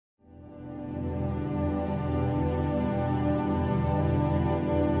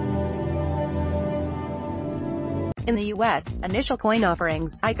In the US, initial coin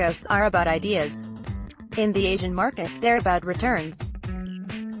offerings, ICOs, are about ideas. In the Asian market, they're about returns.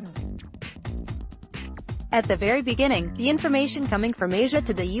 At the very beginning, the information coming from Asia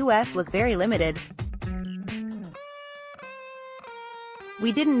to the US was very limited.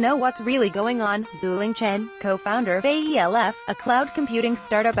 We didn't know what's really going on, Zhuling Chen, co-founder of Aelf, a cloud computing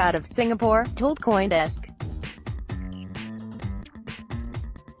startup out of Singapore, told CoinDesk.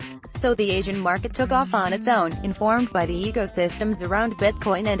 So the Asian market took off on its own, informed by the ecosystems around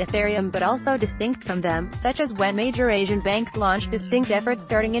Bitcoin and Ethereum but also distinct from them, such as when major Asian banks launched distinct efforts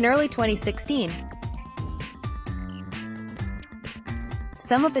starting in early 2016.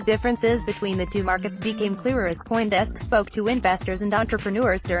 Some of the differences between the two markets became clearer as CoinDesk spoke to investors and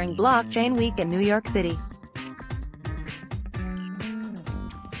entrepreneurs during Blockchain Week in New York City.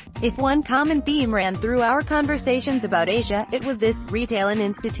 If one common theme ran through our conversations about Asia, it was this: retail and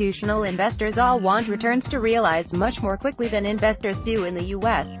institutional investors all want returns to realize much more quickly than investors do in the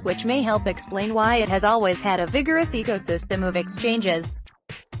US, which may help explain why it has always had a vigorous ecosystem of exchanges.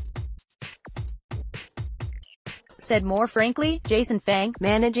 Said more frankly, Jason Fang,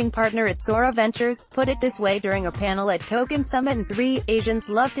 managing partner at Sora Ventures, put it this way during a panel at Token Summit in 3, Asians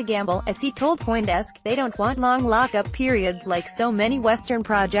love to gamble. As he told CoinDesk, they don't want long lockup periods like so many Western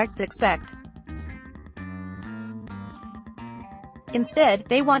projects expect. Instead,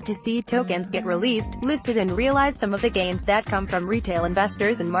 they want to see tokens get released, listed and realize some of the gains that come from retail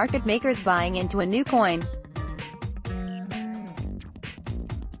investors and market makers buying into a new coin.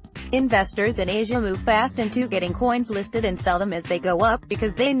 Investors in Asia move fast into getting coins listed and sell them as they go up,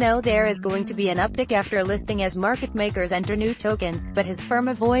 because they know there is going to be an uptick after listing as market makers enter new tokens, but his firm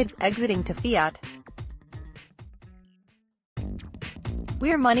avoids exiting to fiat.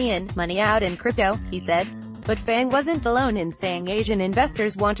 "We're money in, money out in crypto," he said. But Fang wasn't alone in saying Asian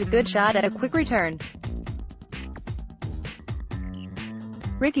investors want a good shot at a quick return.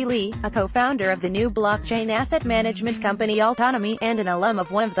 Ricky Lee, a co-founder of the new blockchain asset management company Autonomy, and an alum of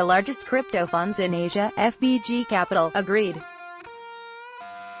one of the largest crypto funds in Asia, FBG Capital, agreed.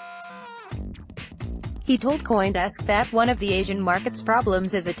 He told CoinDesk that one of the Asian market's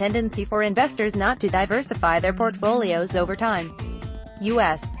problems is a tendency for investors not to diversify their portfolios over time.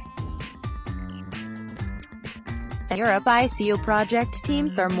 US and Europe ICO project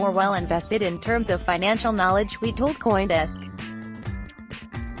teams are more well invested in terms of financial knowledge, we told CoinDesk.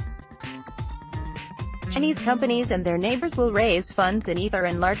 Chinese companies and their neighbors will raise funds in Ether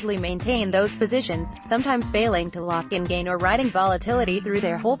and largely maintain those positions, sometimes failing to lock in gain or riding volatility through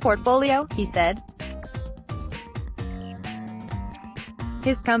their whole portfolio, he said.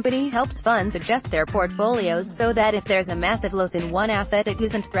 His company helps funds adjust their portfolios so that if there's a massive loss in one asset it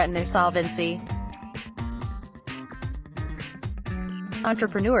doesn't threaten their solvency.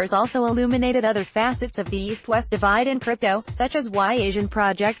 Entrepreneurs also illuminated other facets of the East-West divide in crypto, such as why Asian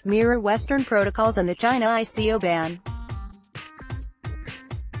projects mirror Western protocols and the China ICO ban.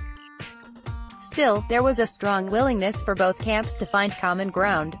 Still, there was a strong willingness for both camps to find common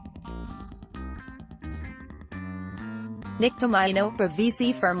ground. Nick Tomaino, a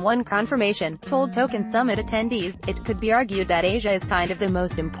VC firm One Confirmation, told Token Summit attendees, "It could be argued that Asia is kind of the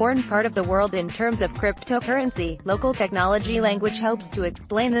most important part of the world in terms of cryptocurrency. Local technology language helps to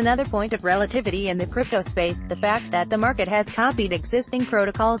explain another point of relativity in the crypto space, the fact that the market has copied existing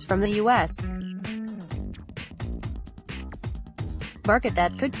protocols from the US. Market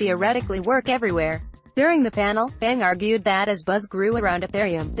that could theoretically work everywhere." During the panel, Fang argued that as buzz grew around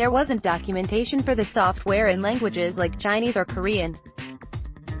Ethereum, there wasn't documentation for the software in languages like Chinese or Korean.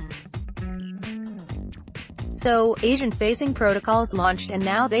 So, Asian-facing protocols launched and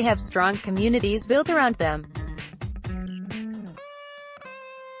now they have strong communities built around them.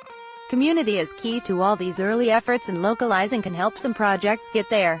 Community is key to all these early efforts, and localizing can help some projects get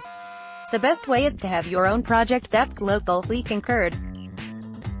there. The best way is to have your own project that's local, Lee concurred.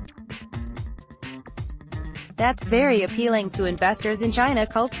 That's very appealing to investors in China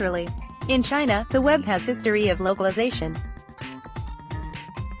culturally. In China, the web has history of localization.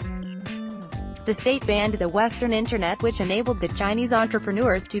 The state banned the Western Internet, which enabled the Chinese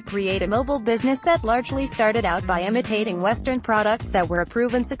entrepreneurs to create a mobile business that largely started out by imitating Western products that were a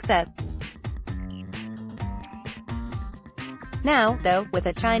proven success. Now, though, with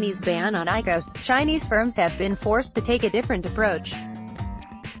a Chinese ban on ICOs, Chinese firms have been forced to take a different approach.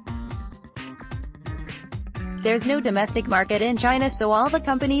 There's no domestic market in China, so all the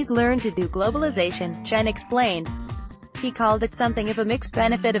companies learn to do globalization, Chen explained. He called it something of a mixed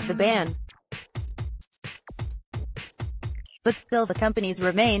benefit of the ban. But still the companies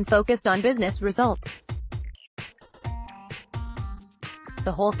remain focused on business results.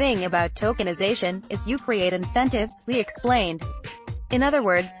 The whole thing about tokenization is you create incentives, Lee explained. In other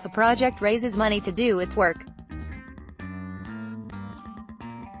words, the project raises money to do its work.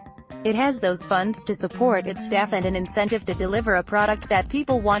 It has those funds to support its staff and an incentive to deliver a product that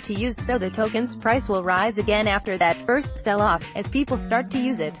people want to use, so the token's price will rise again after that first sell-off, as people start to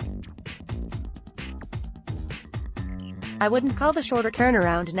use it. I wouldn't call the shorter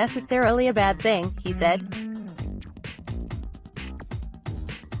turnaround necessarily a bad thing, he said.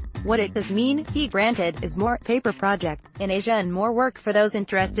 What it does mean, he granted, is more paper projects in Asia and more work for those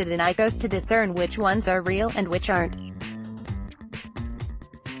interested in ICOs to discern which ones are real and which aren't.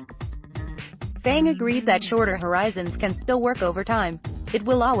 Fang agreed that shorter horizons can still work over time. It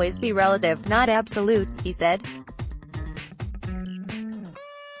will always be relative, not absolute, he said.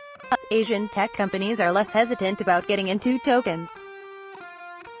 Asian tech companies are less hesitant about getting into tokens.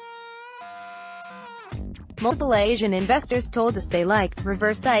 Multiple Asian investors told us they like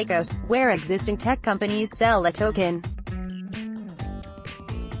reverse ICOs, where existing tech companies sell a token.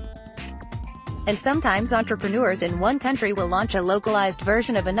 And sometimes entrepreneurs in one country will launch a localized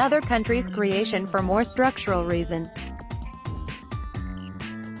version of another country's creation for more structural reason.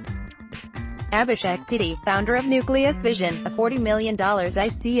 Abhishek Pitti, founder of Nucleus Vision, a $40 million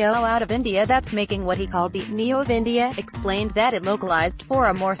ICO out of India that's making what he called the Neo of India, explained that it localized for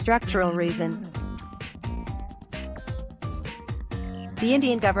a more structural reason. The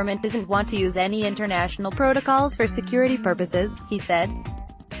Indian government doesn't want to use any international protocols for security purposes, he said.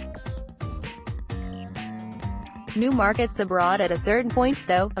 New markets abroad. At a certain point,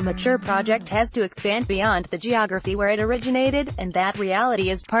 though, a mature project has to expand beyond the geography where it originated, and that reality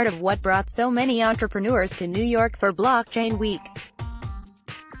is part of what brought so many entrepreneurs to New York for Blockchain Week.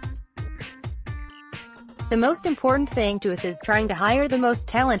 The most important thing to us is trying to hire the most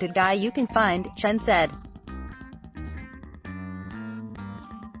talented guy you can find, Chen said.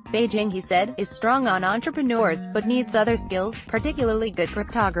 Beijing, he said, is strong on entrepreneurs, but needs other skills, particularly good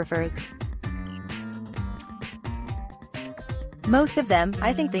cryptographers. Most of them,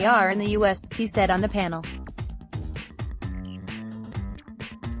 I think they are in the US, he said on the panel.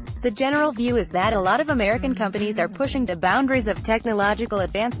 The general view is that a lot of American companies are pushing the boundaries of technological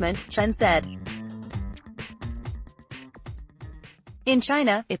advancement, Chen said. In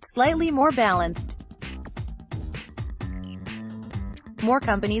China, it's slightly more balanced. More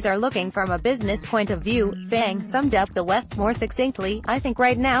companies are looking from a business point of view. Fang summed up the West more succinctly. I think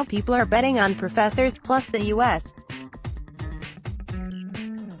right now people are betting on professors, plus the US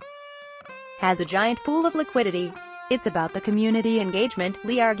has a giant pool of liquidity. It's about the community engagement,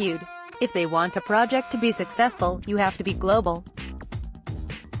 Lee argued. If they want a project to be successful, you have to be global.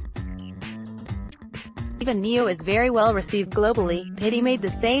 Even Neo is very well received globally. Pitti made the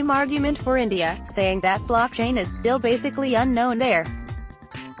same argument for India, saying that blockchain is still basically unknown there.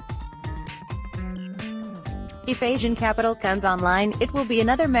 If Asian capital comes online, it will be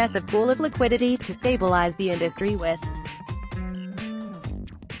another massive pool of liquidity to stabilize the industry with.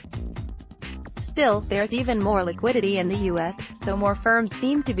 Still, there's even more liquidity in the US, so more firms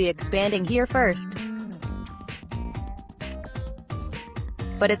seem to be expanding here first.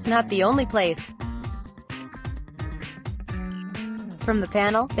 But it's not the only place. From the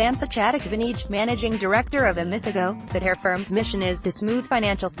panel, Vansa Chadak-Vinij, managing director of ICO, said her firm's mission is to smooth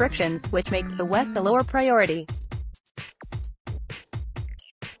financial frictions, which makes the West a lower priority.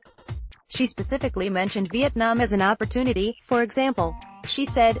 She specifically mentioned Vietnam as an opportunity. For example, she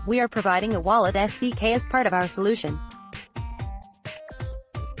said, "We are providing a wallet SDK as part of our solution.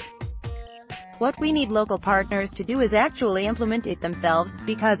 What we need local partners to do is actually implement it themselves,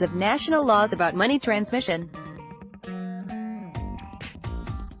 because of national laws about money transmission.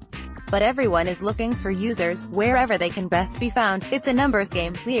 But everyone is looking for users, wherever they can best be found. It's a numbers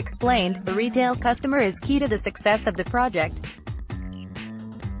game," Lee explained. The retail customer is key to the success of the project.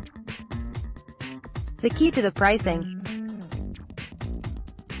 The key to the pricing.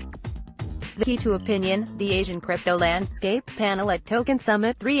 The key to opinion. The Asian Crypto Landscape panel at Token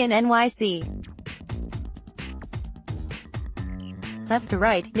Summit 3 in NYC. Left to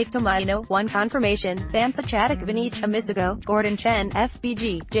right, Nick Tomaino, 1 confirmation, Vansa Chadak-Vinij, ICO, Gordon Chen,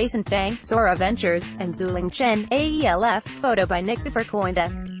 FBG, Jason Fang, Sora Ventures, and Zhuling Chen, Aelf, photo by Nick for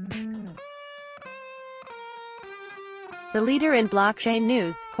CoinDesk. The leader in blockchain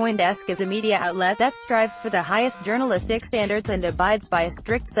news, CoinDesk is a media outlet that strives for the highest journalistic standards and abides by a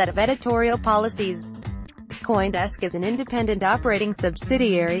strict set of editorial policies. CoinDesk is an independent operating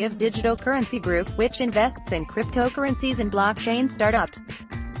subsidiary of Digital Currency Group, which invests in cryptocurrencies and blockchain startups.